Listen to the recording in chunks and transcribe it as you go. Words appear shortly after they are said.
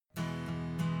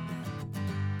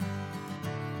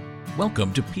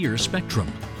Welcome to Peer Spectrum,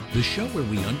 the show where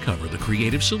we uncover the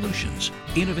creative solutions,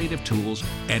 innovative tools,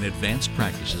 and advanced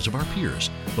practices of our peers,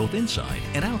 both inside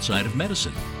and outside of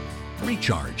medicine.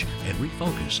 Recharge and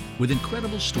refocus with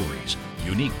incredible stories,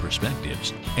 unique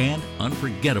perspectives, and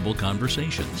unforgettable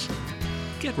conversations.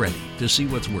 Get ready to see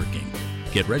what's working.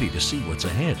 Get ready to see what's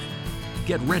ahead.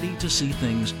 Get ready to see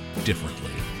things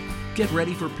differently. Get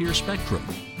ready for Peer Spectrum.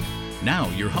 Now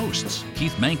your hosts,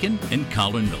 Keith Mankin and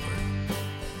Colin Miller.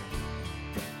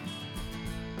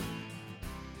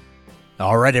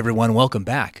 All right, everyone, welcome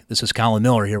back. This is Colin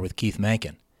Miller here with Keith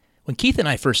Mankin. When Keith and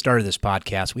I first started this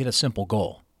podcast, we had a simple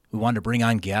goal. We wanted to bring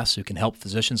on guests who can help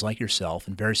physicians like yourself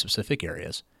in very specific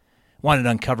areas. We wanted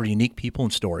to uncover unique people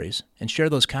and stories and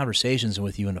share those conversations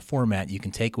with you in a format you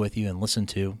can take with you and listen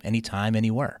to anytime,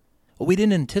 anywhere. What we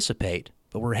didn't anticipate,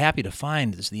 but we're happy to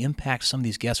find, is the impact some of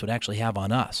these guests would actually have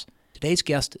on us. Today's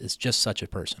guest is just such a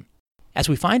person. As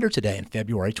we find her today in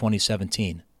February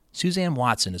 2017, Suzanne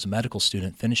Watson is a medical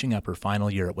student finishing up her final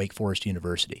year at Wake Forest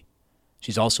University.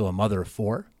 She's also a mother of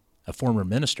four, a former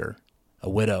minister, a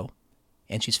widow,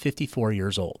 and she's 54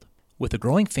 years old. With a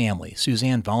growing family,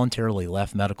 Suzanne voluntarily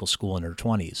left medical school in her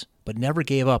 20s, but never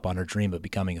gave up on her dream of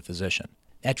becoming a physician.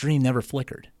 That dream never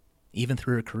flickered, even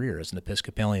through her career as an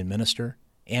Episcopalian minister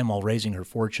and while raising her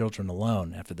four children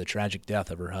alone after the tragic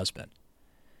death of her husband.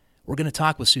 We're going to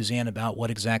talk with Suzanne about what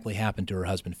exactly happened to her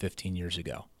husband 15 years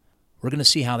ago. We're going to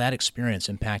see how that experience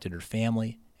impacted her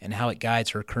family and how it guides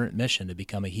her current mission to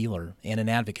become a healer and an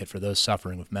advocate for those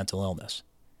suffering with mental illness.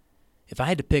 If I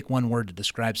had to pick one word to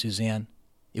describe Suzanne,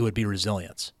 it would be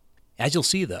resilience. As you'll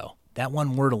see, though, that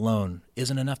one word alone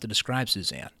isn't enough to describe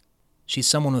Suzanne. She's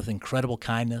someone with incredible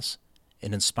kindness,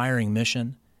 an inspiring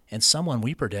mission, and someone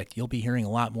we predict you'll be hearing a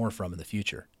lot more from in the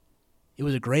future. It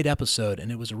was a great episode,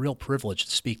 and it was a real privilege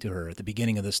to speak to her at the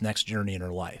beginning of this next journey in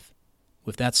her life.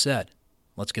 With that said,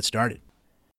 let's get started.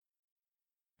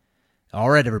 All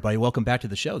right, everybody, welcome back to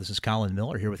the show. This is Colin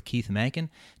Miller here with Keith Mankin.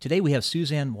 Today we have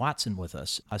Suzanne Watson with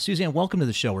us. Suzanne, welcome to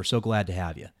the show. We're so glad to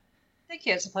have you. Thank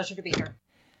you. It's a pleasure to be here.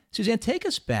 Suzanne, take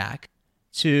us back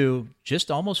to just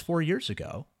almost 4 years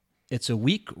ago. It's a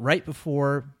week right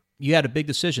before you had a big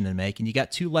decision to make, and you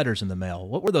got two letters in the mail.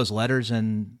 What were those letters,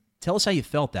 and tell us how you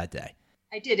felt that day.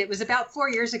 I did. It was about 4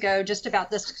 years ago, just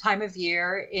about this time of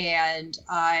year, and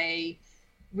I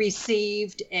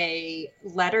received a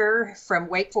letter from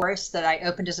Wake Forest that I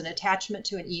opened as an attachment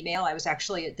to an email. I was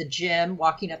actually at the gym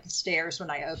walking up the stairs when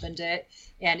I opened it,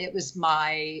 and it was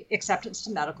my acceptance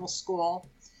to medical school.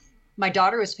 My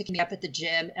daughter was picking me up at the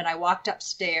gym, and I walked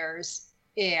upstairs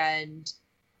and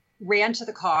ran to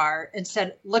the car and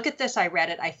said, "Look at this. I read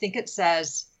it. I think it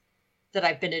says that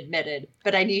I've been admitted,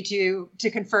 but I need you to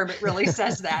confirm it really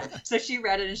says that." So she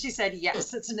read it and she said,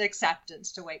 "Yes, it's an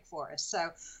acceptance to Wake Forest." So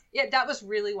that was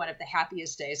really one of the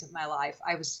happiest days of my life.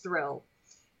 I was thrilled.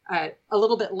 A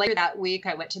little bit later that week,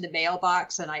 I went to the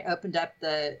mailbox and I opened up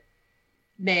the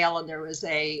mail, and there was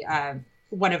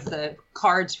one of the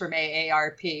cards from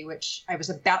AARP, which I was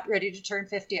about ready to turn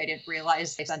 50. I didn't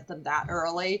realize they sent them that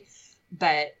early,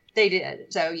 but they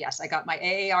did. So yes, I got my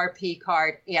AARP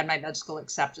card and my med school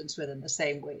acceptance within the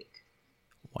same week.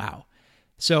 Wow.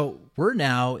 So we're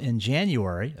now in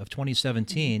January of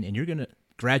 2017, and you're going to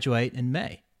graduate in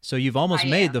May. So you've almost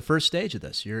made the first stage of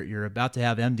this. You're about to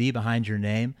have MD behind your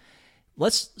name.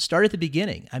 Let's start at the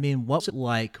beginning. I mean, what was it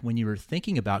like when you were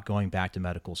thinking about going back to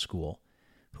medical school?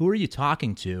 Who were you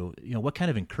talking to? What kind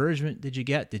of encouragement did you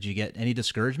get? Did you get any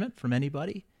discouragement from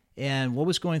anybody? And what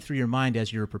was going through your mind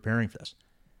as you were preparing for this?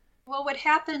 Well, what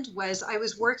happened was I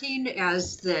was working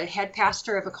as the head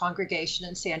pastor of a congregation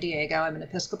in San Diego. I'm an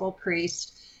Episcopal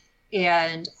priest.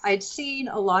 And I'd seen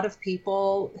a lot of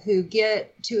people who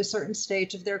get to a certain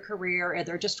stage of their career and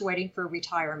they're just waiting for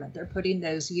retirement. They're putting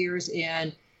those years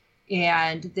in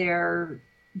and they're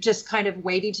just kind of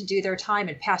waiting to do their time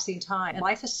and passing time. And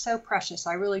life is so precious.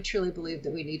 I really, truly believe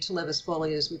that we need to live as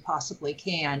fully as we possibly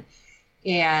can.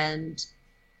 And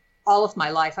all of my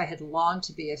life, I had longed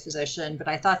to be a physician, but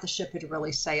I thought the ship had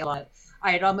really sailed.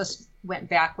 I had almost went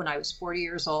back when I was 40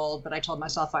 years old, but I told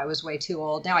myself I was way too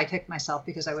old. Now I kick myself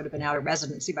because I would have been out of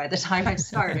residency by the time I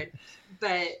started.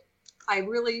 But I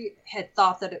really had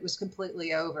thought that it was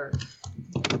completely over.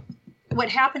 What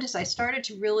happened is I started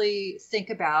to really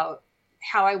think about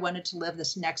how I wanted to live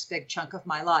this next big chunk of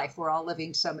my life. We're all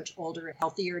living so much older and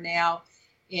healthier now.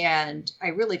 And I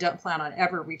really don't plan on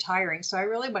ever retiring. So I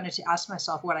really wanted to ask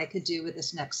myself what I could do with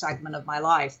this next segment of my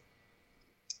life.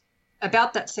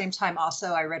 About that same time also,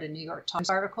 I read a New York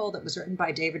Times article that was written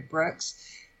by David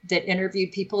Brooks that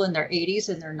interviewed people in their 80s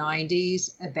and their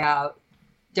 90s about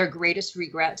their greatest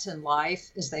regrets in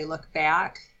life as they look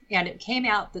back. And it came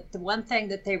out that the one thing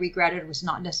that they regretted was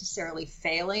not necessarily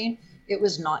failing, it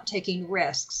was not taking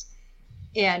risks.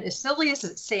 And as silly as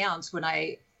it sounds, when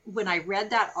I read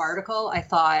that article, I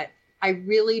thought, I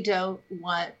really don't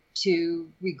want to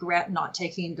regret not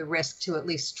taking the risk to at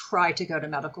least try to go to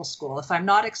medical school. If I'm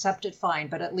not accepted, fine,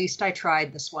 but at least I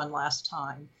tried this one last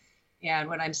time. And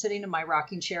when I'm sitting in my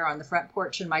rocking chair on the front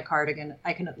porch in my cardigan,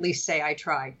 I can at least say I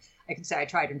tried. I can say I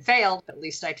tried and failed, but at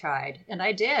least I tried. And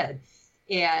I did.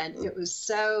 And it was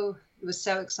so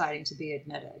exciting to be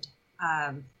admitted.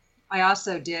 I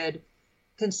also did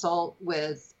consult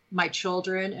with my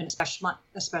children, and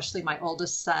especially my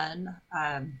oldest son.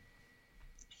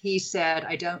 He said,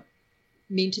 I don't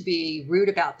mean to be rude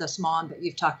about this, Mom, but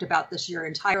you've talked about this your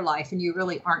entire life and you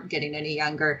really aren't getting any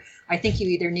younger. I think you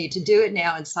either need to do it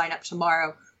now and sign up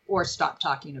tomorrow or stop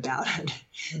talking about it.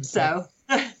 Okay. So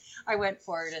I went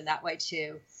forward in that way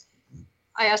too.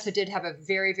 I also did have a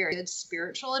very, very good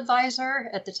spiritual advisor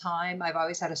at the time. I've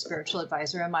always had a spiritual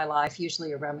advisor in my life,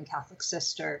 usually a Roman Catholic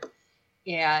sister.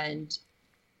 And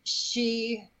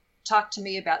she talked to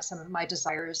me about some of my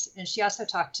desires. And she also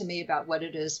talked to me about what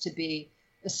it is to be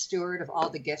a steward of all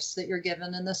the gifts that you're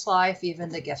given in this life, even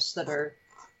the gifts that are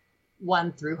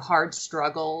won through hard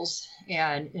struggles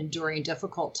and enduring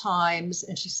difficult times.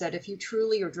 And she said, if you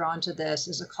truly are drawn to this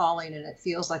as a calling and it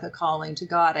feels like a calling to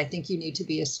God, I think you need to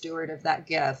be a steward of that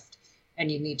gift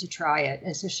and you need to try it.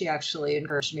 And so she actually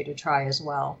encouraged me to try as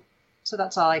well. So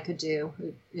that's all I could do,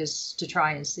 is to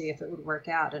try and see if it would work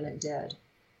out. And it did.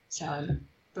 So I'm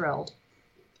thrilled.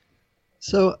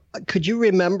 So could you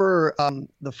remember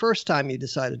the first time you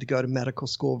decided to go to medical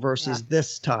school versus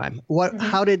this time?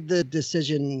 How did the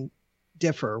decision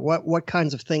differ? What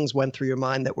kinds of things went through your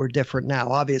mind that were different now?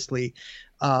 Obviously,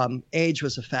 age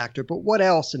was a factor, but what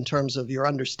else in terms of your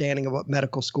understanding of what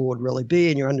medical school would really be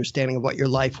and your understanding of what your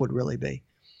life would really be?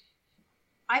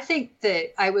 I think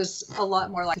that I was a lot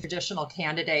more like a traditional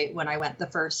candidate when I went the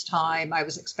first time. I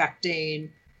was expecting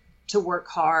to work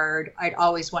hard. I'd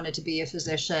always wanted to be a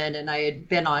physician, and I had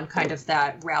been on kind of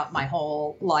that route my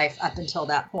whole life up until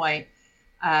that point.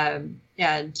 And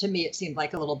to me, it seemed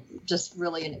like a little, just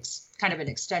really kind of an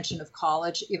extension of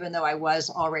college, even though I was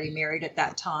already married at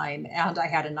that time, and I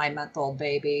had a 9-month-old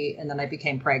baby, and then I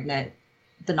became pregnant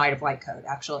the night of White Coat,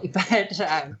 actually. But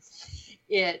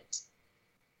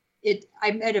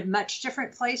I'm at a much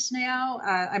different place now.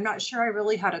 I'm not sure I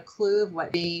really had a clue of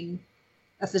what being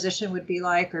a physician would be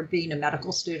like or being a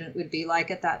medical student would be like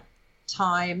at that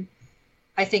time.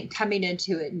 I think coming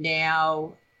into it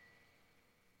now,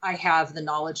 I have the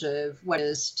knowledge of what it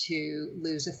is to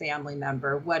lose a family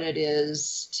member, what it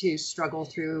is to struggle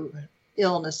through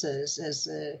illnesses. As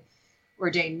an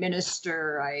ordained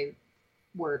minister, I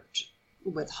worked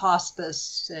with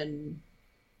hospice and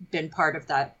been part of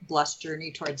that blessed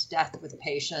journey towards death with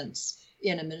patients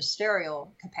in a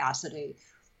ministerial capacity.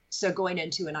 So going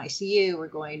into an ICU or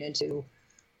going into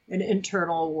an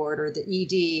internal ward or the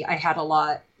ED, I had a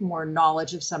lot more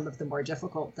knowledge of some of the more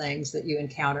difficult things that you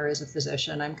encounter as a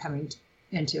physician. I'm coming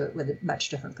into it with a much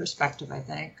different perspective, I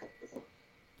think.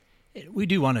 We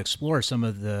do want to explore some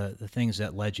of the things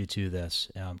that led you to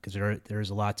this, because there is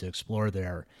a lot to explore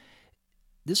there.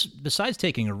 This, besides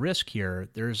taking a risk here,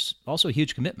 there's also a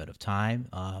huge commitment of time.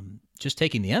 Just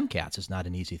taking the MCATs is not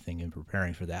an easy thing in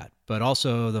preparing for that, but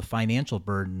also the financial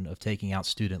burden of taking out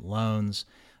student loans.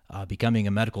 Becoming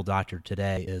a medical doctor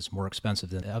today is more expensive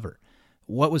than ever.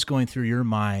 What was going through your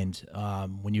mind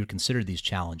when you considered these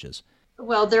challenges?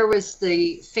 Well, there was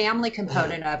the family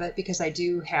component of it, because I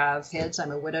do have kids.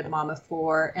 I'm a widowed mom of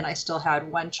 4, and I still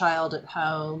had one child at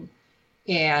home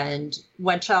and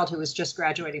one child who was just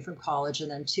graduating from college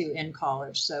and then 2 in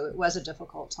college. So it was a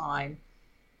difficult time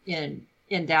in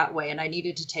that way. And I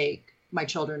needed to take my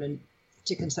children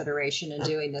into consideration in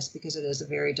doing this because it is a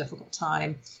very difficult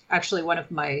time. Actually, one of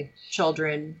my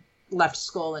children left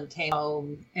school and came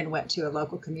home and went to a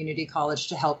local community college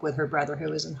to help with her brother who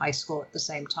was in high school at the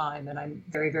same time. And I'm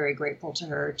very, very grateful to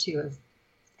her to have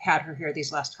had her here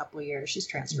these last couple of years. She's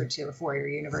transferred to a 4-year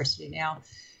university now.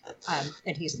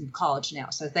 And he's in college now.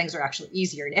 So things are actually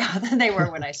easier now than they were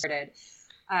when I started.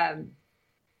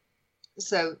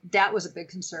 So that was a big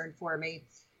concern for me.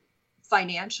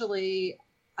 Financially,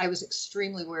 I was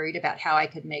extremely worried about how I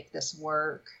could make this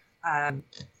work.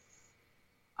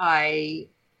 I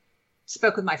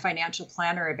spoke with my financial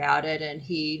planner about it, and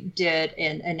he did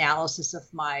an analysis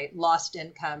of my lost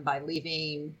income by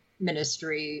leaving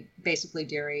ministry basically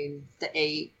during the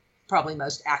 8 probably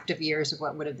most active years of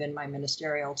what would have been my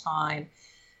ministerial time.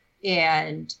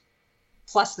 And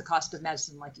plus the cost of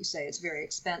medicine. Like you say, it's very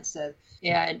expensive.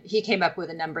 And he came up with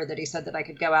a number that he said that I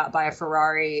could go out, buy a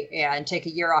Ferrari and take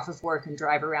a year off of work and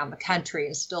drive around the country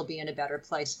and still be in a better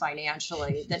place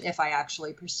financially than if I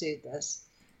actually pursued this.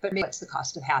 But maybe it's the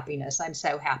cost of happiness. I'm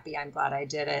so happy. I'm glad I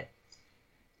did it.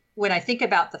 When I think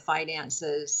about the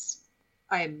finances,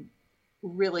 I'm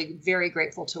really very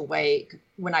grateful to Wake.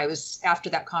 When I was after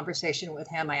that conversation with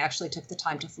him, I actually took the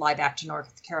time to fly back to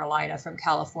North Carolina from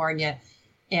California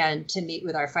and to meet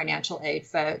with our financial aid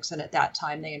folks. And at that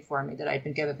time, they informed me that I'd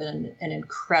been given an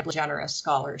incredibly generous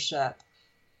scholarship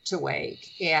to Wake.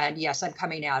 And yes, I'm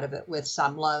coming out of it with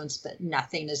some loans, but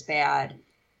nothing as bad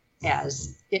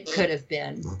as it could have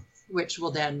been, which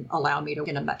will then allow me to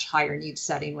get a much higher needs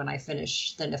setting when I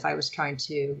finish than if I was trying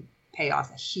to pay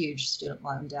off a huge student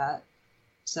loan debt.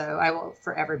 So I will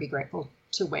forever be grateful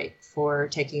to Wake for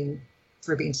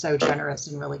being so generous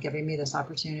and really giving me this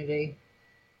opportunity.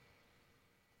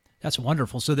 That's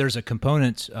wonderful. So there's a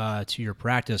component to your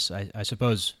practice, I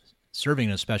suppose, serving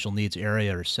in a special needs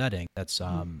area or setting that's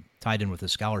tied in with a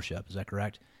scholarship. Is that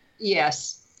correct?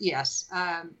 Yes.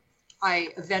 I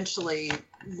eventually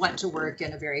went to work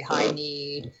in a very high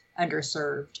need,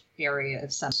 underserved area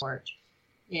of some sort.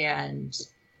 And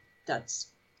that's,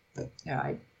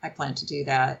 I plan to do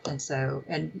that.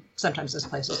 And sometimes those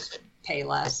places pay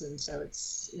less. And so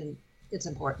it's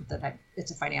important that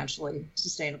it's a financially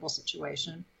sustainable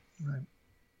situation. Right.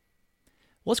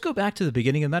 Let's go back to the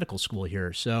beginning of medical school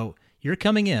here. So you're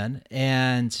coming in,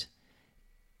 and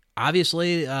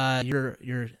obviously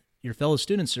your fellow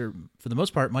students are, for the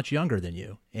most part, much younger than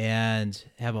you and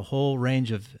have a whole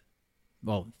range of,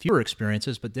 fewer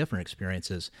experiences, but different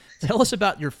experiences. Tell us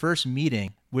about your first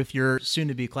meeting with your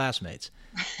soon-to-be classmates.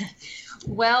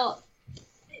 Well,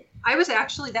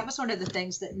 that was one of the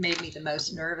things that made me the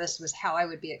most nervous, was how I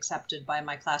would be accepted by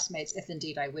my classmates, if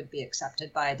indeed I would be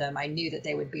accepted by them. I knew that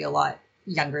they would be a lot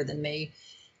younger than me,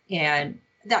 and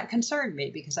that concerned me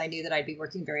because I knew that I'd be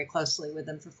working very closely with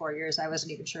them for 4 years. I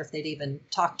wasn't even sure if they'd even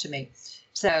talk to me.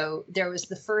 So there was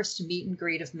the first meet and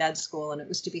greet of med school, and it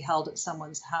was to be held at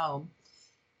someone's home.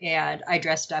 And I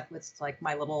dressed up with like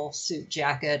my little suit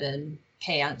jacket and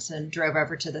pants and drove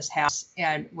over to this house.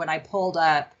 And when I pulled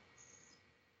up,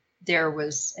 there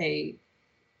was a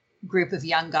group of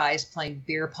young guys playing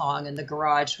beer pong in the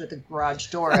garage with the garage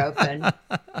door open.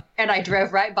 And I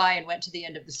drove right by and went to the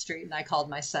end of the street, and I called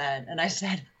my son and I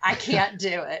said, I can't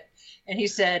do it. And he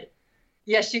said,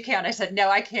 yes, you can. I said, no,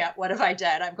 I can't. What have I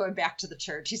done? I'm going back to the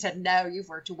church. He said, no, you've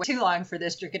worked way too long for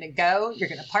this. You're going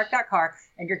to park that car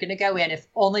and you're going to go in, if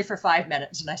only for 5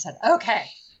 minutes. And I said, okay,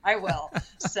 I will.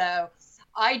 So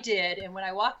I did. And when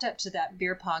I walked up to that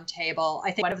beer pong table,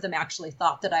 I think one of them actually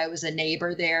thought that I was a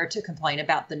neighbor there to complain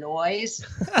about the noise.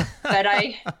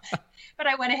 But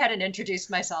I went ahead and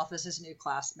introduced myself as his new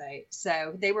classmate.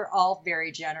 So they were all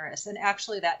very generous. And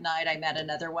actually that night I met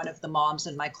another one of the moms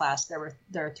in my class. There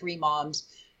are three moms.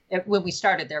 When we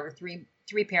started, there were three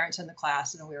parents in the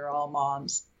class, and we were all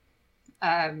moms.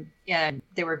 And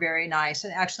they were very nice.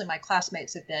 And actually my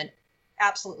classmates have been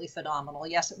absolutely phenomenal.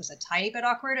 Yes, it was a tiny bit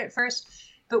awkward at first,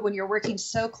 but when you're working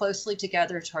so closely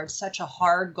together towards such a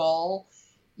hard goal,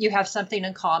 you have something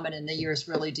in common, and the years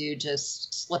really do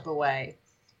just slip away.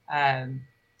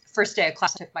 First day of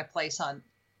class, I took my place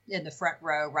in the front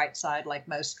row, right side, like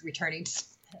most returning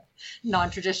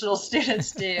non-traditional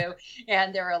students do.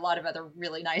 And there were a lot of other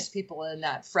really nice people in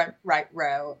that front right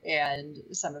row. And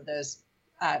some of those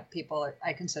people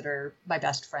I consider my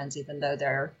best friends, even though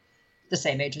they're the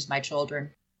same age as my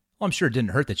children. Well, I'm sure it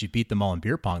didn't hurt that you beat them all in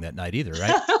beer pong that night either,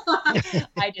 right?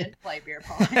 I didn't play beer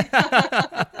pong.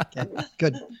 Okay,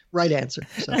 good. Right answer.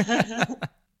 So.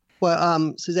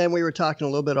 Well, Suzanne, we were talking a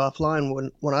little bit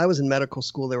offline. When I was in medical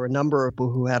school, there were a number of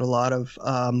people who had a lot of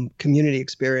community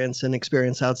experience and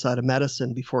experience outside of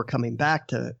medicine before coming back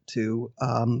to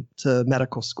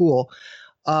medical school.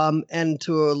 And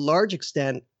to a large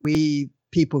extent,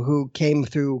 people who came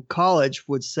through college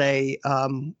would say,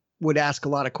 would ask a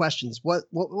lot of questions.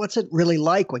 What's it really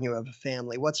like when you have a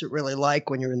family? What's it really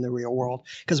like when you're in the real world?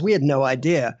 Because we had no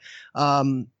idea.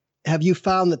 Have you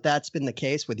found that that's been the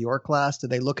case with your class? Do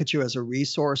they look at you as a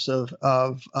resource of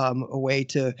a way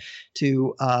to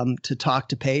talk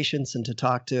to patients and to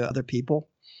talk to other people?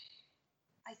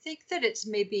 I think that it's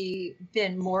maybe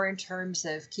been more in terms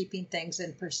of keeping things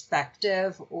in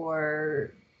perspective,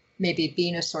 or maybe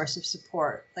being a source of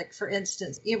support. Like, for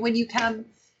instance, when you come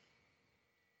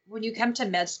to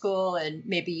med school and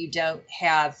maybe you don't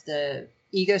have the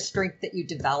ego strength that you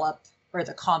develop, or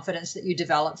the confidence that you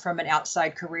develop from an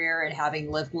outside career and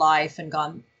having lived life and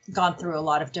gone through a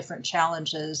lot of different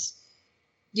challenges,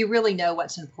 you really know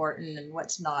what's important and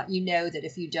what's not. You know that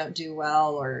if you don't do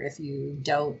well or if you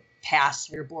don't pass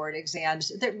your board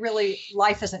exams, that really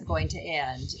life isn't going to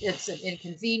end. It's an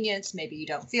inconvenience. Maybe you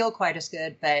don't feel quite as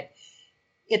good, but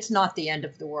it's not the end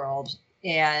of the world.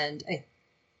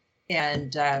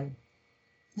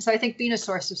 So I think being a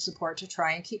source of support to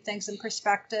try and keep things in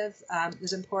perspective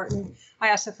is important. I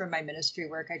also, from my ministry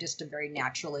work, I just am very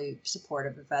naturally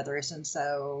supportive of others. And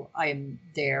so I'm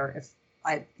there if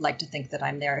I like to think that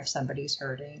I'm there if somebody's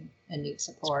hurting and needs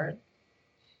support.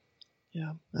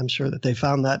 Yeah, I'm sure that they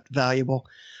found that valuable.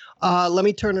 Let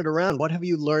me turn it around. What have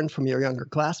you learned from your younger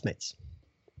classmates?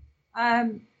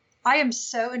 I am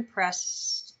so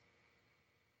impressed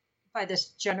by this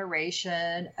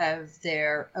generation of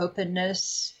their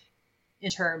openness in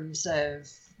terms of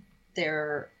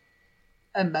their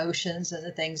emotions and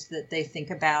the things that they think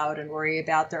about and worry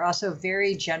about. They're also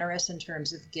very generous in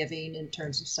terms of giving, in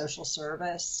terms of social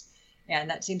service. And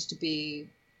that seems to be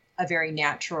a very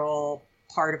natural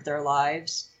part of their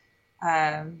lives.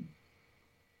 And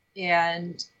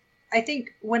I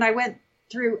think when I went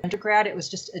through undergrad, it was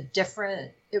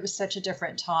such a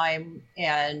different time.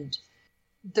 And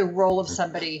the role of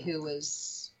somebody who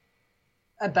was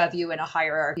above you in a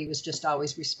hierarchy was just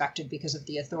always respected because of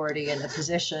the authority and the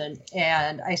position.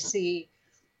 And I see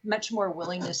much more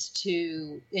willingness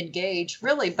to engage,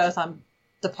 really both on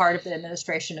the part of the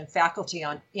administration and faculty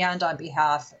and on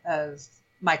behalf of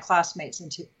my classmates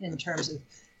in terms of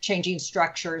changing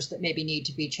structures that maybe need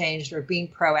to be changed or being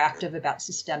proactive about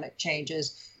systemic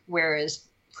changes. Whereas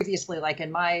previously, like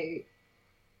in my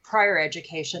prior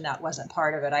education, that wasn't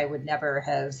part of it. I would never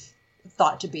have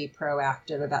thought to be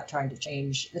proactive about trying to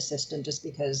change the system just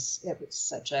because it was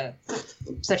such a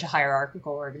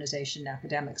hierarchical organization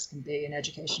academics can be in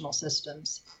educational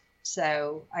systems.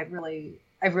 So I really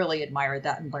admired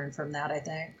that and learned from that, I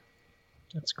think.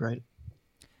 That's great.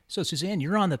 So Suzanne,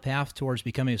 you're on the path towards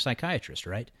becoming a psychiatrist,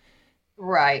 right?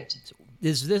 Right.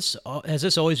 Has this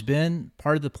always been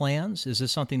part of the plans? Is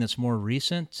this something that's more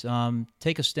recent?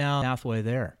 Take us down the pathway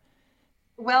there.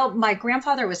 Well, my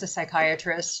grandfather was a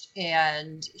psychiatrist,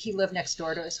 and he lived next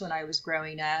door to us when I was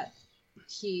growing up.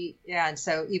 And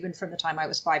so even from the time I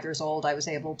was 5 years old, I was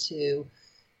able to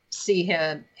see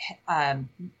him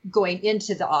going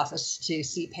into the office to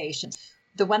see patients.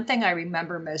 The one thing I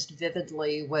remember most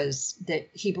vividly was that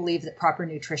he believed that proper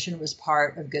nutrition was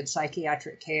part of good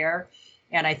psychiatric care.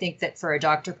 And I think that for a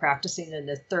doctor practicing in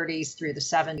the 30s through the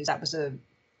 70s, that was an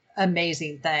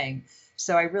amazing thing.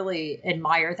 So I really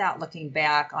admire that looking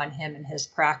back on him and his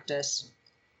practice.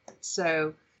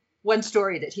 So one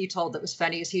story that he told that was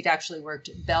funny is he'd actually worked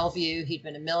at Bellevue. He'd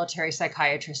been a military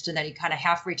psychiatrist, and then he kind of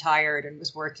half retired and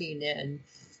was working in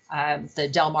the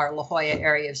Del Mar, La Jolla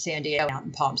area of San Diego, out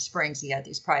in Palm Springs. He had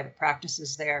these private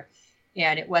practices there.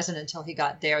 And it wasn't until he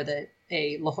got there that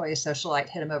a La Jolla socialite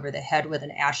hit him over the head with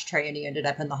an ashtray, and he ended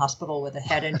up in the hospital with a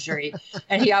head injury.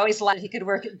 And he always thought he could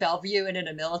work at Bellevue and in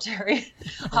a military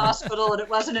hospital. And it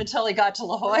wasn't until he got to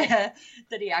La Jolla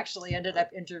that he actually ended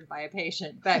up injured by a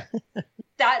patient. But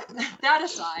that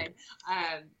aside,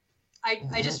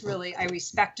 I just really, I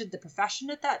respected the profession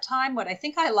at that time. What I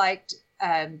think I liked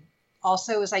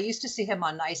also is I used to see him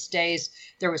on nice days.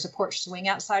 There was a porch swing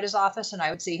outside his office, and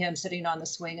I would see him sitting on the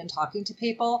swing and talking to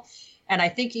people. And I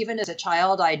think even as a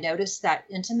child, I noticed that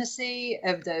intimacy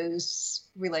of those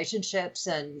relationships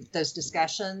and those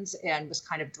discussions and was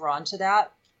kind of drawn to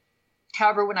that.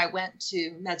 However, when I went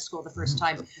to med school the first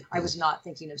time, I was not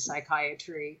thinking of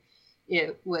psychiatry.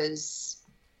 It was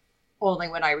only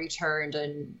when I returned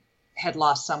and had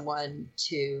lost someone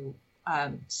to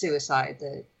suicide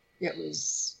that it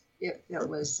was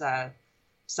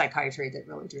psychiatry that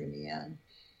really drew me in.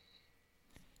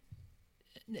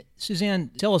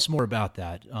 Suzanne, tell us more about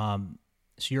that.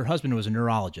 So your husband was a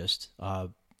neurologist.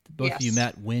 Both Yes. of you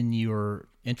met when you were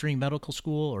entering medical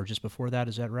school or just before that,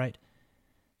 is that right?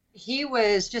 He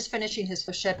was just finishing his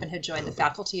fellowship and had joined the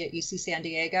faculty at UC San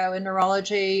Diego in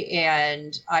neurology.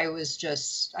 And our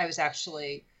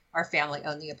family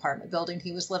owned the apartment building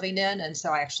he was living in. And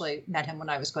so I actually met him when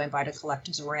I was going by to collect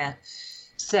his rent.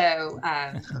 So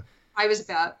I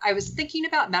was thinking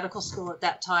about medical school at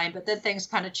that time, but then things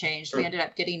kind of changed. We ended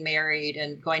up getting married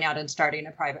and going out and starting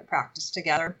a private practice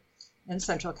together in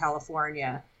Central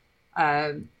California.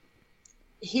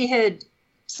 He had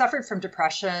suffered from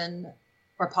depression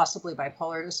or possibly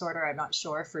bipolar disorder, I'm not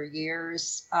sure, for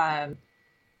years. And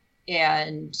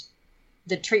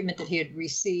the treatment that he had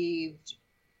received,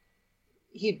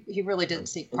 he really didn't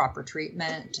seek proper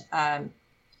treatment,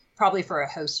 probably for a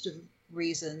host of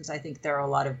reasons. I think there are a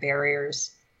lot of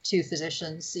barriers to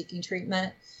physicians seeking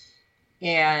treatment.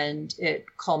 And it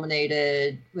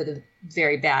culminated with a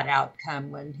very bad outcome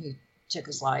when he took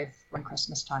his life around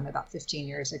Christmas time about 15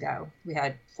 years ago. We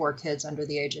had 4 kids under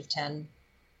the age of 10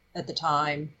 at the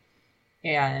time,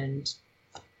 and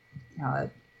a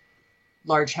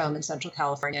large home in Central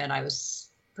California. And I was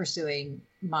pursuing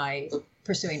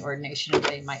ordination and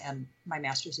getting my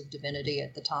Master's of Divinity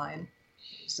at the time.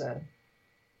 It's a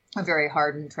very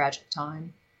hard and tragic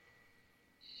time.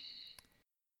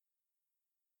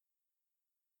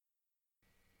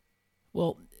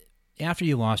 Well, after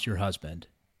you lost your husband,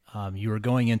 you were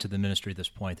going into the ministry at this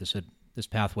point. This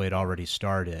pathway had already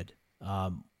started.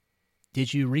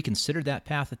 Did you reconsider that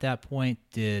path at that point?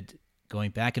 Did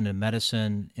going back into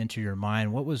medicine enter your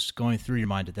mind? What was going through your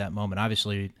mind at that moment?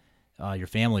 Obviously, your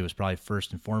family was probably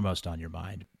first and foremost on your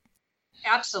mind.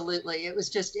 Absolutely. It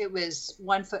was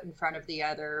one foot in front of the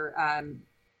other.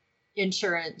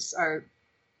 Insurance, or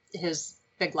his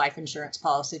big life insurance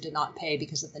policy, did not pay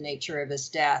because of the nature of his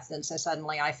death. And so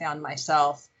suddenly I found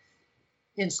myself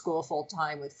in school full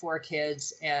time with 4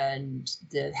 kids and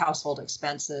the household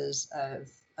expenses of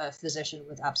a physician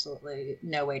with absolutely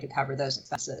no way to cover those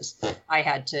expenses. I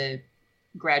had to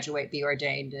graduate, be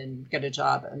ordained, and get a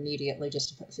job immediately just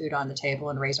to put food on the table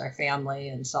and raise our family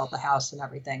and sell the house and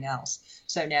everything else.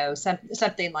 So no,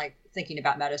 something like thinking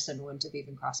about medicine wouldn't have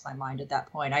even crossed my mind at that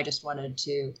point. I just wanted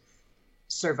to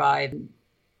survive,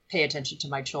 pay attention to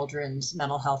my children's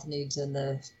mental health needs in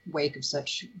the wake of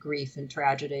such grief and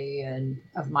tragedy, and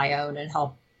of my own, and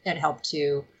help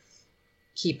to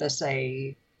keep us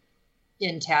a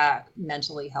intact,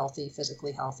 mentally healthy,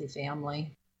 physically healthy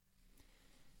family.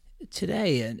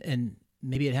 Today, and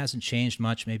maybe it hasn't changed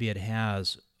much, maybe it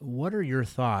has, what are your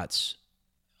thoughts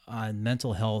on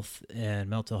mental health and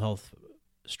mental health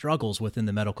struggles within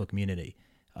the medical community?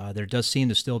 There does seem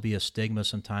to still be a stigma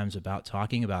sometimes about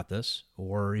talking about this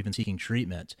or even seeking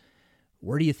treatment.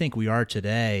 Where do you think we are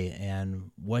today,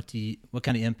 and what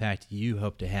kind of impact do you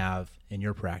hope to have in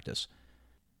your practice?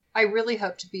 I really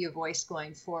hope to be a voice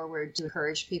going forward to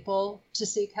encourage people to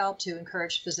seek help, to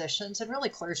encourage physicians, and really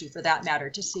clergy for that matter,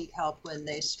 to seek help when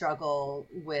they struggle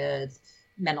with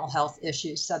mental health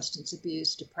issues, substance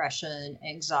abuse, depression,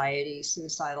 anxiety,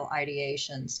 suicidal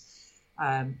ideations,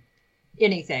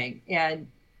 anything. And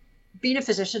being a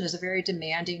physician is a very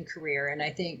demanding career, and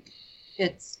I think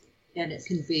it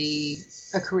can be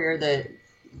a career that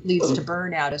leads to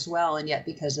burnout as well. And yet,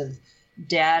 because of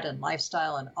debt and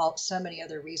lifestyle and so many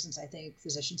other reasons, I think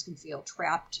physicians can feel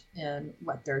trapped in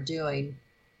what they're doing.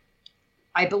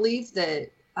 I believe that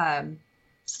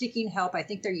seeking help, I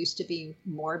think there used to be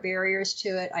more barriers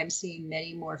to it. I'm seeing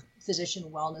many more physician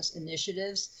wellness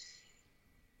initiatives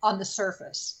on the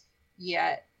surface,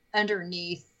 yet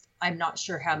underneath, I'm not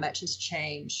sure how much has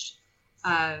changed.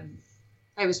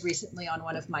 I was recently on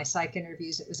one of my psych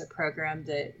interviews. It was a program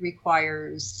that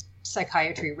requires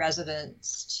psychiatry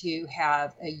residents to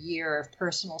have a year of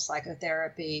personal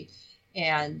psychotherapy.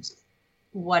 And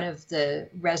one of the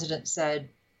residents said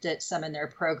that some in their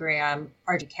program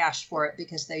are to cash for it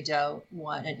because they don't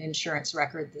want an insurance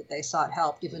record that they sought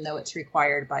help, even though it's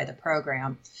required by the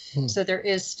program. So there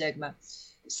is stigma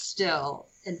still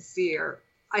and fear.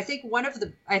 I think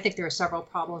there are several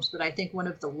problems, but I think one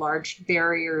of the large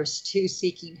barriers to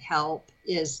seeking help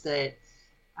is that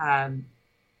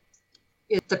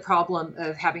it's the problem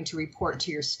of having to report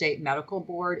to your state medical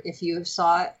board if you have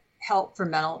sought help for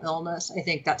mental illness. I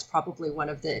think that's probably one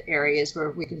of the areas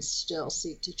where we can still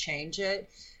seek to change it.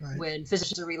 Right. When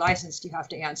physicians are relicensed, you have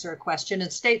to answer a question,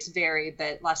 and states vary,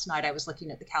 but last night I was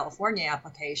looking at the California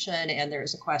application, and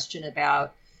there's a question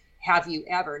about, have you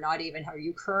ever, not even are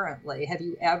you currently, have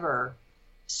you ever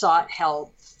sought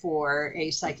help for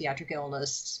a psychiatric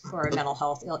illness or a mental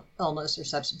health illness or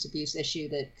substance abuse issue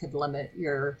that could limit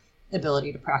your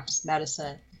ability to practice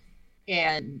medicine?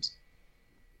 And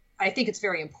I think it's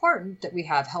very important that we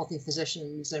have healthy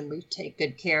physicians and we take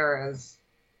good care of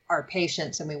our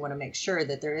patients, and we want to make sure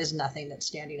that there is nothing that's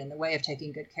standing in the way of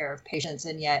taking good care of patients.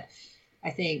 And yet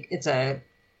I think it's a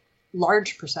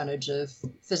large percentage of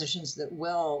physicians that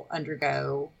will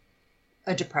undergo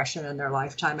a depression in their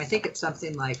lifetime. I think it's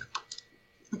something like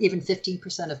even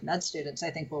 15% of med students,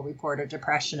 I think, will report a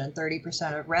depression, and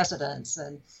 30% of residents.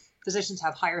 And physicians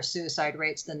have higher suicide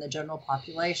rates than the general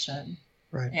population.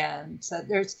 Right. And so I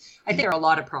think there are a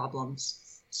lot of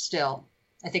problems still.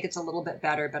 I think it's a little bit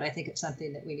better, but I think it's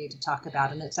something that we need to talk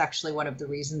about. And it's actually one of the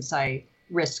reasons I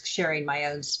risk sharing my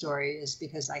own story, is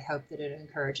because I hope that it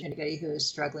encourages anybody who is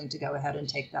struggling to go ahead and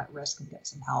take that risk and get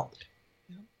some help.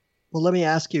 Well, let me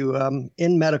ask you,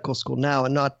 in medical school now,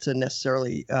 and not to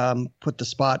necessarily put the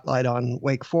spotlight on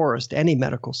Wake Forest, any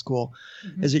medical school,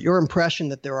 is it your impression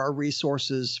that there are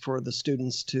resources for the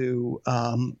students to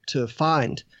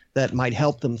find that might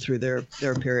help them through their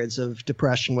periods of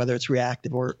depression, whether it's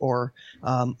reactive or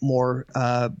more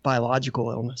biological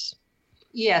illness?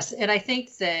 Yes, and I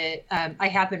think that I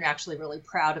have been actually really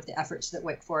proud of the efforts that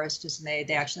Wake Forest has made.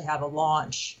 They actually have a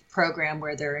launch program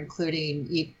where they're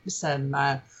including some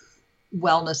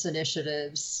wellness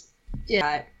initiatives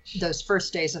at those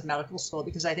first days of medical school,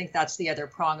 because I think that's the other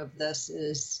prong of this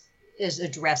is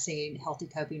addressing healthy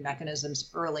coping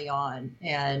mechanisms early on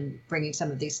and bringing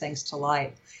some of these things to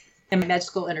light. In my med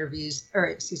school interviews,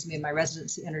 in my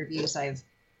residency interviews, I've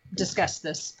discussed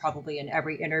this probably in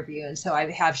every interview, and so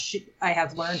I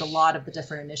have learned a lot of the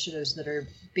different initiatives that are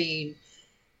being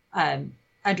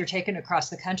undertaken across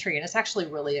the country, and it's actually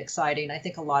really exciting. I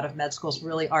think a lot of med schools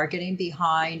really are getting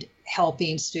behind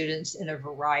helping students in a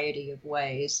variety of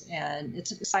ways, and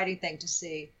it's an exciting thing to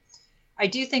see. I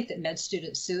do think that med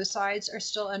student suicides are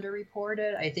still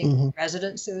underreported. I think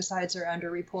resident suicides are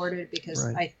underreported because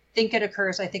I think it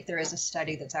occurs. I think there is a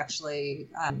study that's actually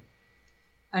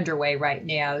underway right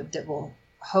now that will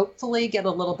hopefully get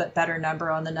a little bit better number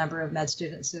on the number of med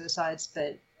student suicides,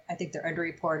 but I think they're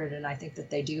underreported, and I think that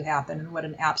they do happen, and what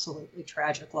an absolutely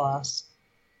tragic loss.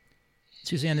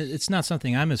 Suzanne, it's not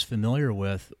something I'm as familiar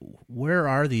with. Where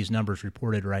are these numbers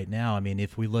reported right now? I mean,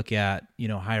 if we look at,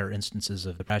 higher instances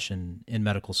of depression in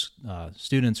medical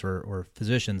students or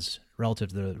physicians relative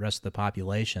to the rest of the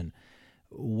population,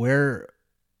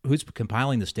 who's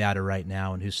compiling this data right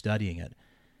now and who's studying it?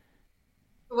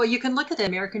 Well, you can look at the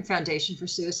American Foundation for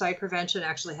Suicide Prevention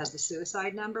actually has the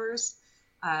suicide numbers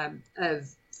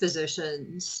of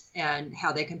physicians and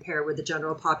how they compare with the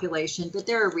general population. But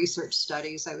there are research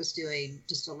studies. I was doing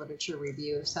just a literature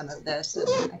review of some of this,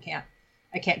 and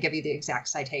I can't give you the exact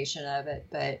citation of it,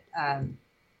 but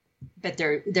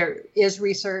there is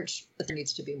research, but there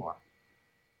needs to be more.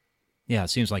 Yeah, it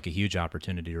seems like a huge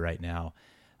opportunity right now.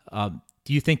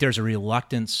 Do you think there's a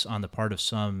reluctance on the part of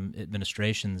some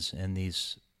administrations in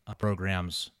these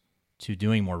programs to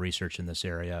doing more research in this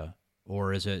area?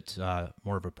 Or is it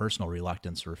more of a personal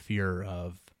reluctance or fear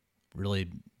of really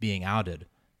being outed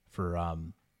for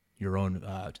your own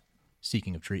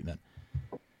seeking of treatment?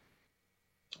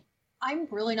 I'm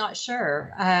really not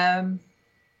sure.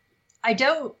 I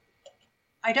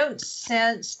don't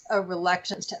sense a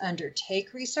reluctance to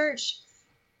undertake research.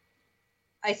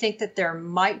 I think that there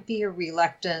might be a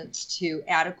reluctance to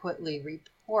adequately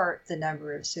report the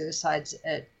number of suicides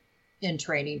in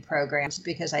training programs,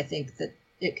 because I think that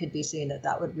it could be seen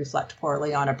that would reflect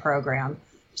poorly on a program.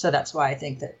 So that's why I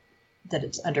think that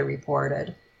it's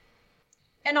underreported.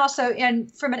 And also,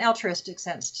 and from an altruistic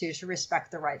sense too, to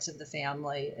respect the rights of the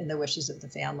family and the wishes of the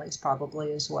families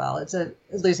probably as well.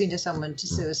 Losing to someone to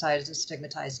suicide is a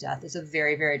stigmatized death. It's a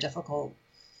very, very difficult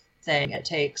thing. It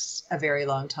takes a very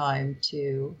long time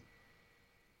to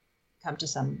come to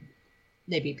some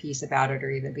maybe peace about it or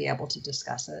even be able to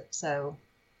discuss it. So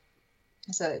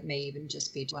it may even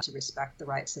just be to respect the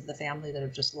rights of the family that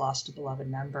have just lost a beloved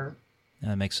member. Yeah,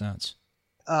 that makes sense.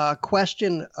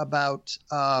 Question about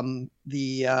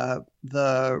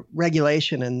the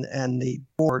regulation and the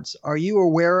boards. Are you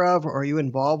aware of, or are you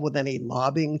involved with any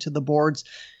lobbying to the boards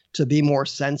to be more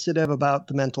sensitive about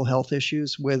the mental health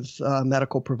issues with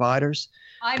medical providers?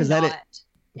 I'm not,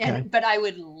 but I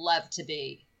would love to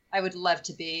be. I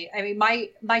mean,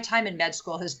 my time in med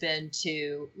school has been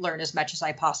to learn as much as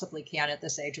I possibly can at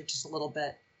this age, which is a little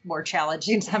bit more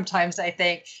challenging sometimes, I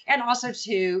think, and also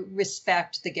to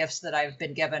respect the gifts that I've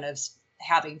been given of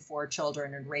having 4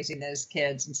 children and raising those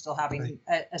kids and still having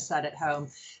a son at home.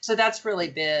 So that's really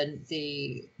been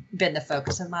the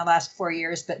focus of my last 4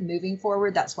 years. But moving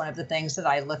forward, that's one of the things that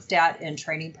I looked at in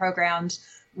training programs,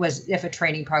 was if a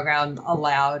training program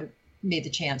allowed me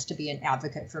the chance to be an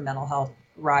advocate for mental health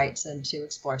rights and to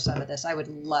explore some of this. I would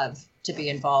love to be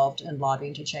involved in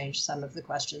lobbying to change some of the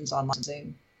questions on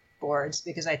licensing boards,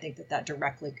 because I think that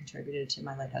directly contributed to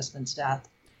my late husband's death.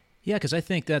 Yeah, because I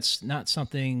think that's not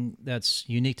something that's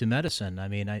unique to medicine. I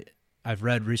mean, I've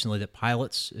read recently that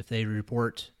pilots, if they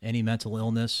report any mental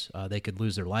illness, they could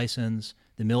lose their license.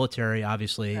 The military,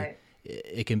 obviously,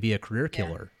 it can be a career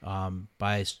killer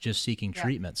by just seeking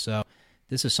treatment. So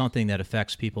this is something that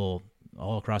affects people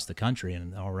all across the country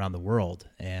and all around the world.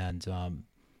 And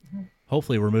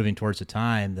hopefully we're moving towards a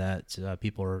time that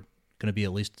people are going to be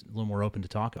at least a little more open to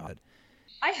talk about it.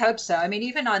 I hope so. I mean,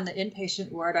 even on the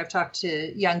inpatient ward, I've talked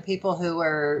to young people who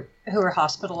are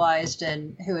hospitalized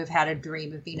and who have had a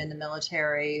dream of being in the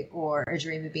military or a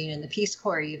dream of being in the Peace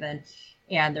Corps even.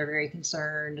 and they're very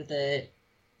concerned that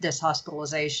this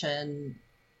hospitalization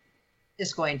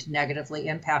is going to negatively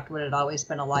impact what had always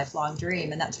been a lifelong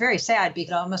dream. And that's very sad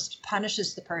because it almost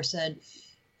punishes the person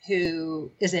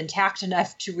who is intact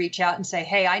enough to reach out and say,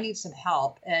 hey, I need some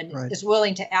help, and is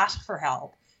willing to ask for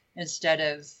help instead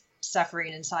of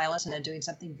suffering in silence and then doing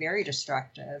something very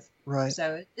destructive. Right.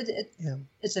 So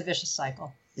it's a vicious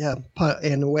cycle. Yeah.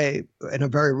 In a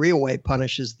very real way,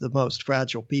 punishes the most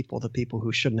fragile people, the people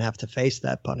who shouldn't have to face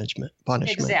that punishment.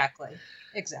 Exactly.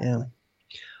 Yeah.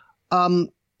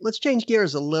 Let's change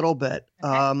gears a little bit,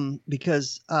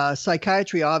 because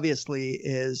psychiatry obviously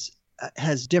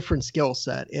has different skill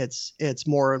set. It's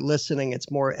more listening,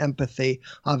 it's more empathy.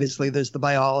 Obviously, there's the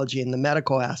biology and the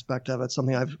medical aspect of it.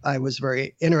 Something I was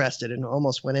very interested in.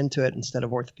 Almost went into it instead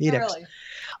of orthopedics.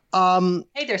 Oh, really?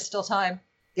 Hey, there's still time.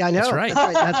 Yeah, I know. That's right.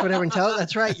 That's what everyone tells.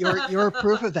 That's right. You're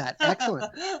proof of that.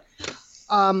 Excellent.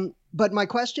 But my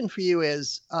question for you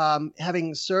is,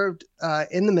 having served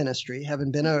in the ministry,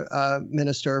 having been a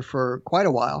minister for quite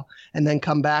a while, and then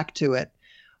come back to it,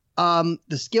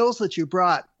 the skills that you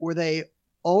brought, were they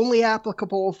only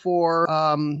applicable for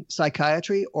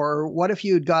psychiatry? Or what if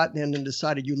you had gotten in and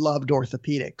decided you loved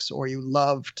orthopedics or you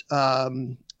loved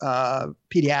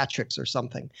pediatrics or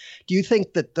something? Do you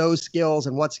think that those skills,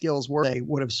 and what skills were they,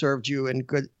 would have served you in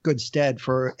good stead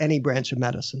for any branch of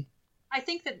medicine? I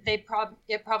think that it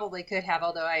probably could have,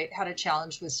 although I had a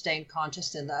challenge with staying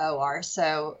conscious in the OR.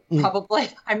 So probably,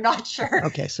 I'm not sure.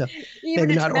 Okay, so even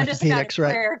maybe a not tremendous amount orthopedics, of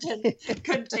right? prayer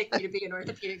couldn't take me to be an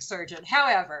orthopedic surgeon.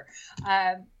 However,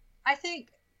 I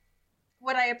think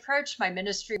what I approach my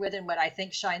ministry with, and what I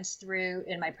think shines through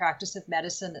in my practice of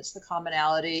medicine, that's the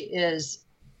commonality, is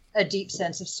a deep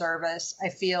sense of service. I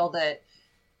feel that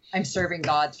I'm serving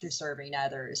God through serving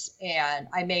others, and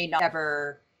I may not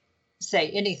ever say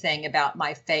anything about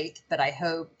my faith, but I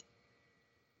hope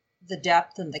the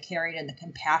depth and the caring and the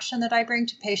compassion that I bring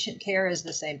to patient care is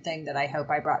the same thing that I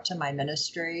hope I brought to my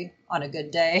ministry on a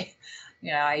good day.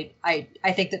 You know, I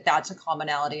think that that's a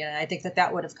commonality, and I think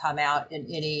that would have come out in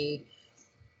any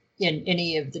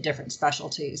of the different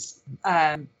specialties.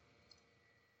 I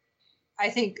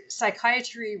think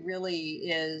psychiatry really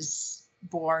is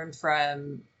born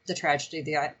from the tragedy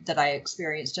that I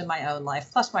experienced in my own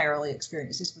life, plus my early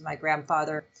experiences with my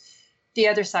grandfather. The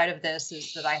other side of this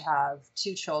is that I have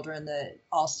two children that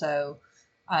also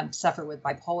suffer with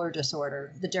bipolar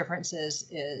disorder. The difference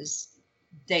is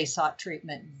they sought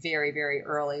treatment very, very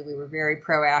early. We were very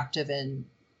proactive in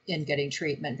getting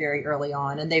treatment very early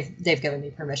on, and they've given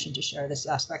me permission to share this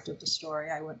aspect of the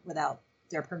story. I went without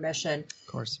their permission, of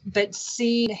course. But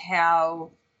seeing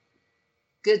how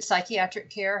good psychiatric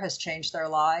care has changed their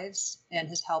lives and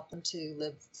has helped them to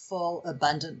live full,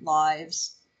 abundant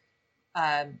lives,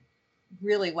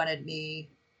 really wanted me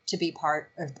to be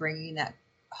part of bringing that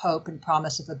hope and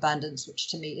promise of abundance, which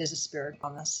to me is a spirit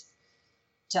promise,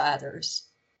 to others.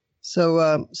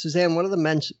 So, Suzanne, one of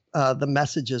the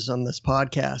messages on this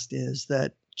podcast is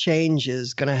that change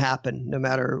is going to happen no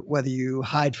matter whether you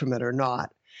hide from it or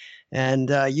not.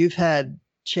 And you've had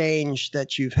change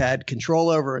that you've had control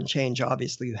over, and change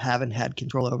obviously you haven't had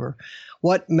control over.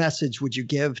 What message would you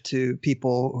give to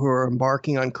people who are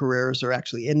embarking on careers or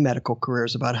actually in medical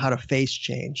careers about how to face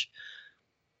change?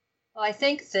 Well, I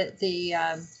think that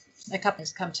a couple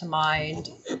things come to mind.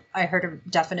 I heard a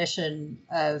definition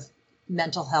of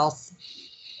mental health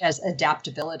as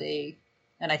adaptability,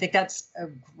 and I think that's a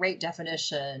great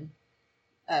definition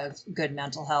of good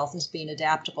mental health, is being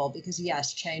adaptable, because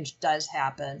yes, change does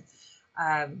happen.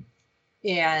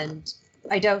 And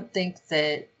I don't think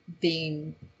that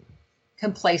being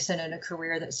complacent in a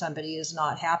career that somebody is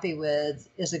not happy with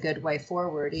is a good way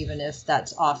forward, even if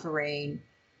that's offering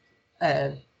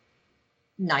a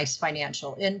nice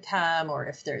financial income, or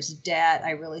if there's debt.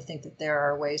 I really think that there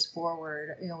are ways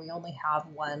forward. You know, we only have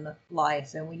one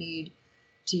life, and we need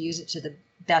to use it to the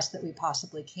best that we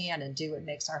possibly can, and do what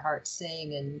makes our hearts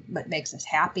sing and what makes us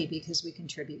happy, because we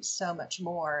contribute so much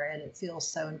more and it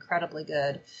feels so incredibly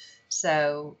good.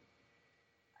 So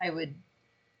I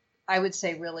would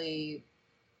say really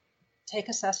take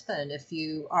assessment. If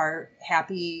you are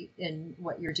happy in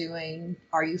what you're doing,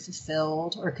 are you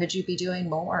fulfilled, or could you be doing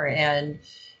more? And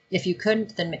if you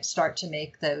couldn't, then start to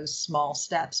make those small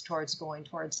steps towards going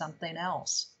towards something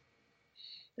else.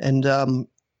 And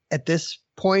at this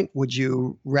point, would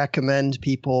you recommend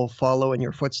people follow in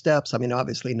your footsteps? I mean,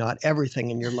 obviously not everything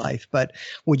in your life, but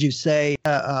would you say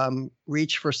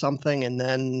reach for something and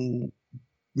then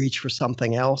reach for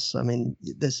something else? I mean,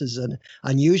 this is an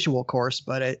unusual course,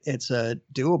 but it's a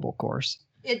doable course.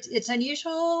 It's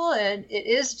unusual and it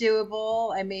is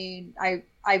doable. I mean,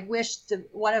 I wish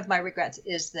one of my regrets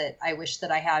is that I wish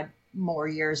that I had more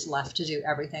years left to do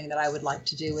everything that I would like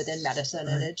to do within medicine.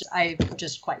 Right. And I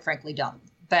just quite frankly don't,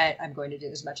 but I'm going to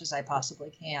do as much as I possibly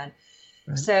can.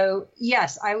 Right. So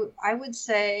yes, I would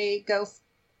say go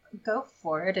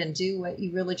for it and do what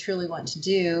you really truly want to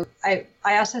do. I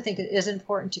also think it is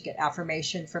important to get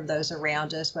affirmation from those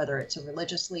around us, whether it's a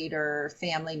religious leader,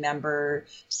 family member,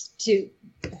 to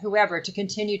whoever, to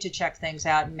continue to check things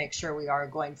out and make sure we are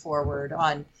going forward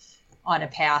on a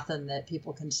path and that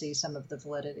people can see some of the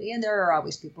validity. And there are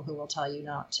always people who will tell you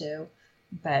not to,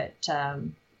 but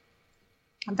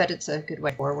it's a good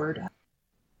way forward.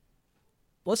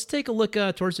 Let's take a look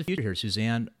towards the future here,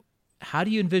 Suzanne. How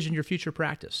do you envision your future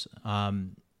practice?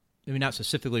 Maybe not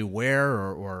specifically where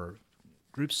or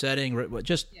group setting,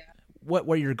 just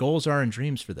what your goals are and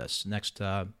dreams for this next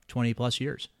 20 plus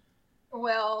years.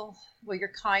 Well, you're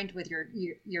kind with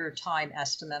your time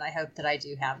estimate. I hope that I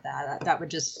do have that. That would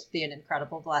just be an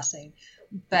incredible blessing.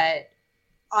 But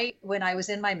when I was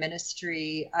in my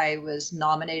ministry, I was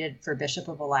nominated for Bishop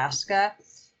of Alaska,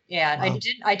 and wow.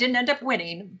 I didn't end up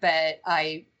winning, but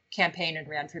I campaigned and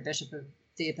ran for Bishop of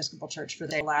the Episcopal Church for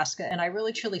Alaska. And I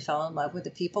really, truly fell in love with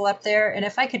the people up there. And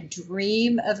if I could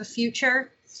dream of a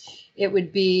future, it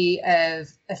would be of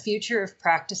a future of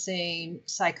practicing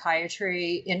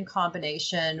psychiatry in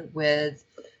combination with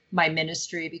my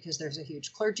ministry, because there's a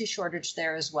huge clergy shortage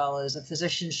there as well as a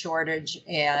physician shortage.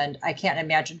 And I can't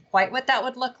imagine quite what that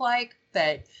would look like,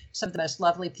 but some of the most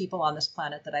lovely people on this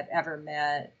planet that I've ever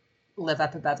met live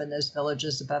up above in those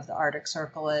villages above the Arctic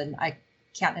Circle. And I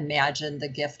can't imagine the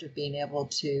gift of being able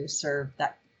to serve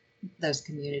those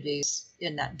communities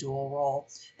in that dual role.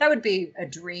 That would be a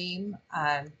dream.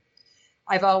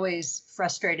 I've always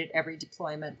frustrated every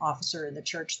deployment officer in the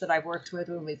church that I've worked with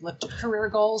when we've looked at career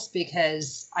goals,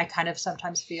 because I kind of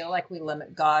sometimes feel like we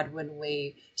limit God when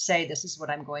we say this is what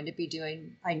I'm going to be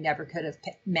doing. I never could have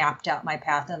mapped out my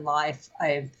path in life.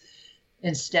 I've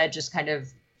instead just kind of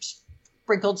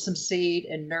sprinkled some seed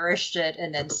and nourished it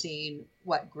and then seen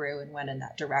what grew and went in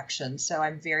that direction. So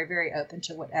I'm very, very open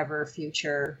to whatever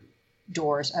future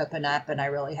doors open up. And I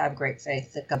really have great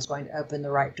faith that God's going to open the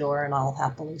right door, and I'll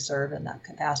happily serve in that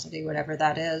capacity, whatever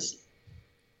that is.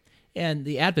 And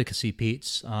the advocacy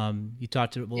piece, you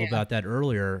talked a little about that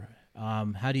earlier.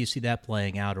 How do you see that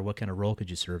playing out, or what kind of role could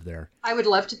you serve there? I would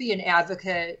love to be an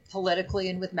advocate politically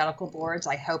and with medical boards.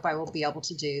 I hope I will be able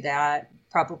to do that,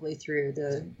 probably through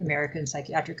the American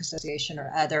Psychiatric Association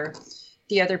or other.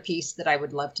 The other piece that I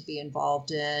would love to be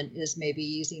involved in is maybe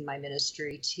using my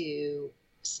ministry to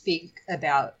speak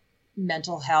about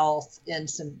mental health in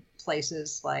some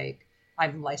places, like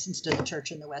I'm licensed in the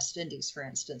church in the West Indies, for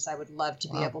instance. I would love to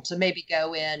be able to maybe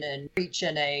go in and preach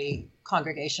in a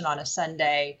congregation on a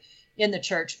Sunday in the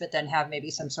church, but then have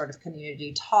maybe some sort of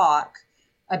community talk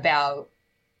about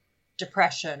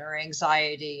depression or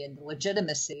anxiety and the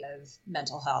legitimacy of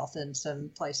mental health in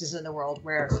some places in the world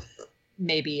where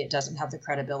maybe it doesn't have the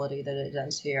credibility that it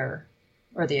does here,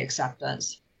 or the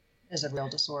acceptance as a real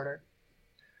disorder.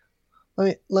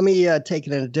 Let me take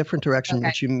it in a different direction,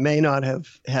 which you may not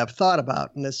have thought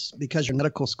about. And this, because you're in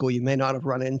medical school, you may not have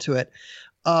run into it.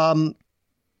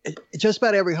 Just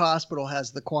about every hospital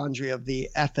has the quandary of the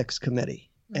ethics committee.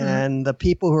 Mm-hmm. And the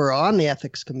people who are on the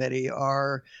ethics committee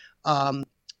are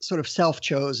sort of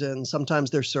self-chosen. Sometimes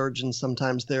they're surgeons,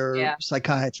 sometimes they're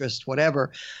psychiatrists,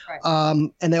 whatever. Right.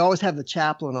 And they always have the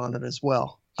chaplain on it as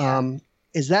well. Yeah.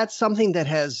 Is that something that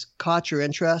has caught your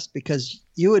interest? Because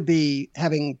you would be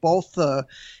having both the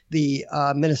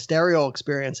ministerial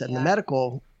experience and the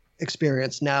medical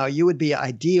experience now. You would be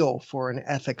ideal for an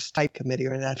ethics type committee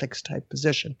or an ethics type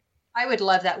position. I would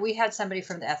love that. We had somebody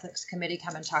from the ethics committee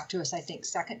come and talk to us, I think,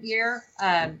 second year,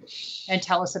 and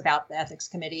tell us about the ethics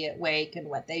committee at Wake and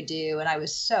what they do. And I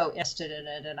was so interested in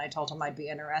it, and I told him I'd be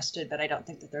interested, but I don't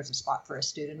think that there's a spot for a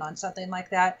student on something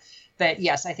like that. But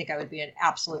yes, I think I would be an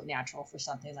absolute natural for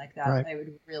something like that. Right. I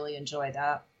would really enjoy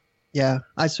that. Yeah,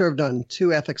 I served on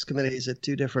 2 ethics committees at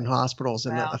 2 different hospitals,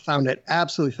 and I found it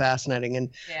absolutely fascinating and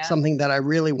something that I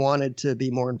really wanted to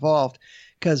be more involved,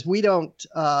 because we don't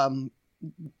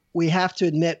we have to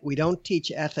admit we don't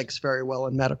teach ethics very well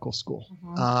in medical school.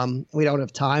 Mm-hmm. We don't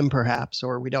have time, perhaps,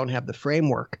 or we don't have the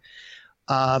framework.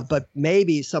 But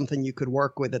maybe something you could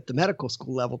work with at the medical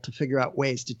school level to figure out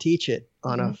ways to teach it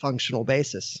on a functional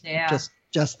basis. Yeah.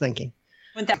 Just thinking.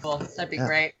 Wouldn't that be cool? That'd be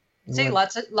great. See,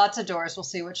 lots of doors. We'll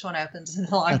see which one opens in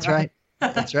the long run. That's right.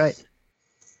 That's right.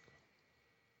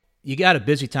 You got a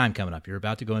busy time coming up. You're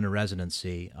about to go into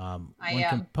residency. I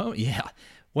am.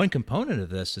 One component of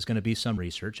this is going to be some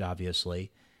research,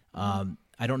 obviously.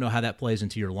 I I don't know how that plays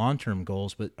into your long-term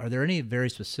goals, but are there any very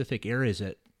specific areas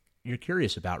that you're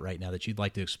curious about right now that you'd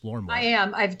like to explore more? I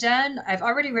am. I've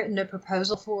already written a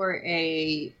proposal for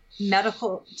to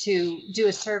do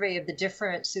a survey of the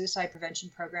different suicide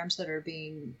prevention programs that are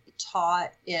being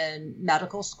taught in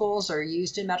medical schools or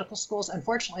used in medical schools.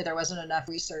 Unfortunately, there wasn't enough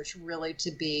research really to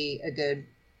be a good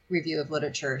review of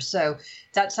literature. So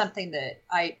that's something that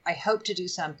I hope to do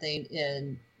something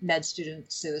in med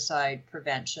student suicide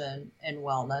prevention and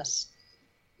wellness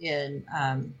in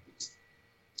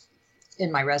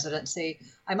my residency.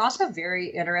 I'm also very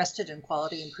interested in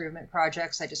quality improvement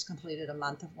projects. I just completed a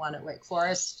month of one at Wake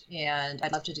Forest, and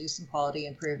I'd love to do some quality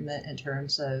improvement in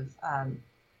terms of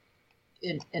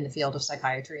in the field of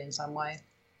psychiatry in some way.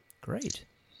 Great.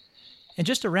 And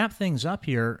just to wrap things up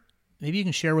here, maybe you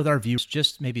can share with our viewers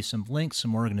just maybe some links,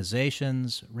 some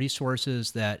organizations,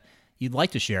 resources that you'd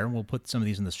like to share. We'll put some of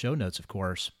these in the show notes, of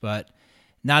course, but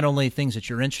not only things that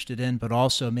you're interested in, but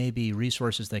also maybe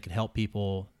resources that could help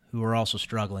people who are also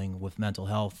struggling with mental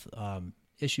health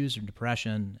issues or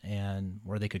depression, and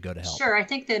where they could go to help. Sure. I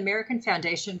think the American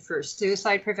Foundation for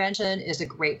Suicide Prevention is a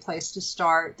great place to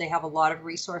start. They have a lot of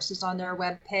resources on their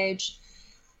webpage.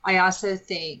 I also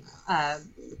think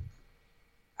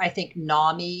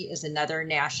NAMI is another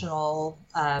national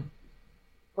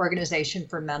organization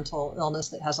for mental illness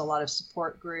that has a lot of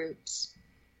support groups.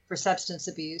 For substance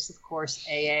abuse, of course,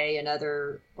 AA and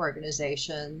other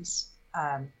organizations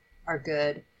are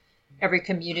good. Every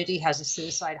community has a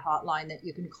suicide hotline that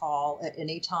you can call at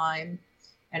any time.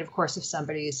 And of course, if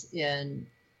somebody's in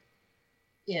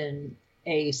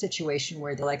a situation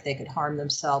where they could harm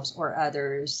themselves or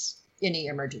others, any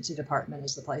emergency department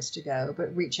is the place to go.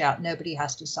 But reach out. Nobody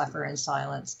has to suffer in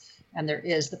silence. And there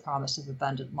is the promise of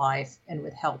abundant life. And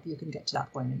with help, you can get to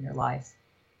that point in your life.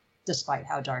 Despite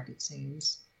how dark it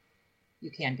seems,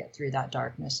 you can get through that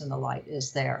darkness, and the light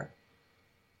is there.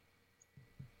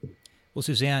 Well,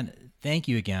 Suzanne, thank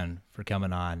you again for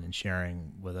coming on and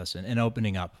sharing with us and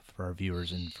opening up for our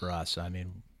viewers and for us. I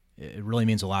mean, it really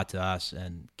means a lot to us,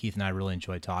 and Keith and I really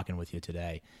enjoyed talking with you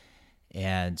today.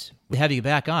 And we have you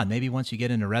back on. Maybe once you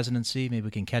get into residency, maybe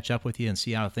we can catch up with you and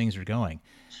see how things are going.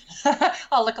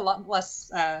 I'll look a lot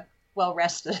less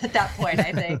well-rested at that point,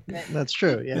 I think. That's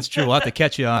true, yeah. It's true. We'll have to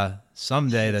catch you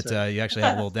someday that you actually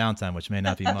have a little downtime, which may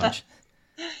not be much.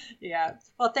 Yeah.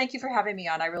 Well, thank you for having me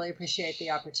on. I really appreciate the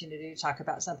opportunity to talk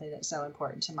about something that's so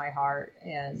important to my heart.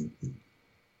 And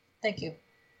thank you.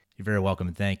 You're very welcome,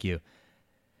 and thank you.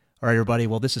 All right, everybody.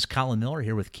 Well, this is Colin Miller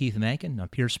here with Keith Mankin on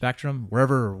Pure Spectrum.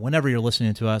 Whenever you're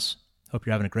listening to us, hope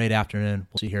you're having a great afternoon.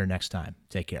 We'll see you here next time.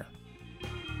 Take care.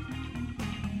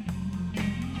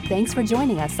 Thanks for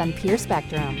joining us on Pure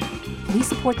Spectrum. Please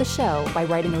support the show by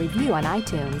writing a review on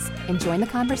iTunes and join the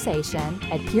conversation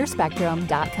at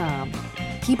purespectrum.com.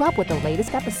 Keep up with the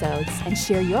latest episodes and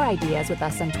share your ideas with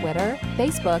us on Twitter,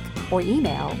 Facebook, or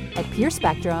email at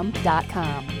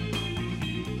purespectrum.com.